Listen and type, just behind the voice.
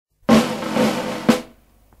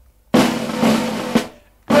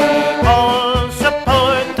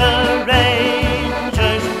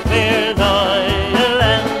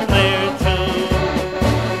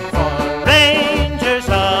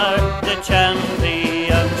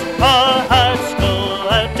champions, our hearts go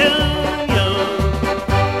out to you.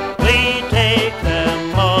 We take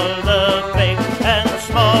them all, the big and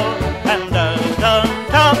small, and out on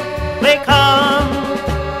top we come.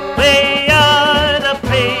 We are the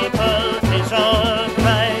people, 'tis our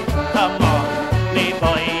cry. Come on, me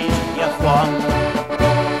boys, you've won.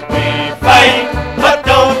 We fight, but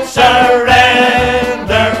don't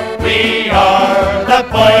surrender. We are the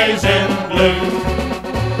boys in blue.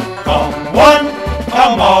 Come one,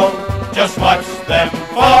 come all, just watch them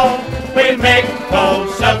fall. We'll make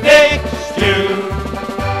toast of big stew.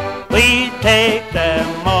 We take them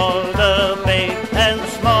all, the big and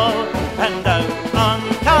small, and out on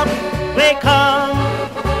top we come.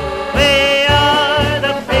 We are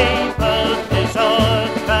the people, 'tis our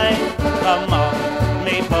cry. Come on,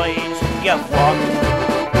 me boys, you've won.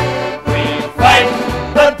 We fight,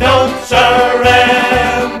 but don't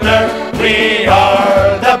surrender. We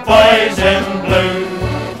are the boys in blue.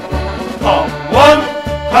 Come one,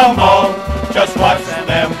 come all, just watch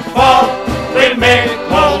them fall. We'll make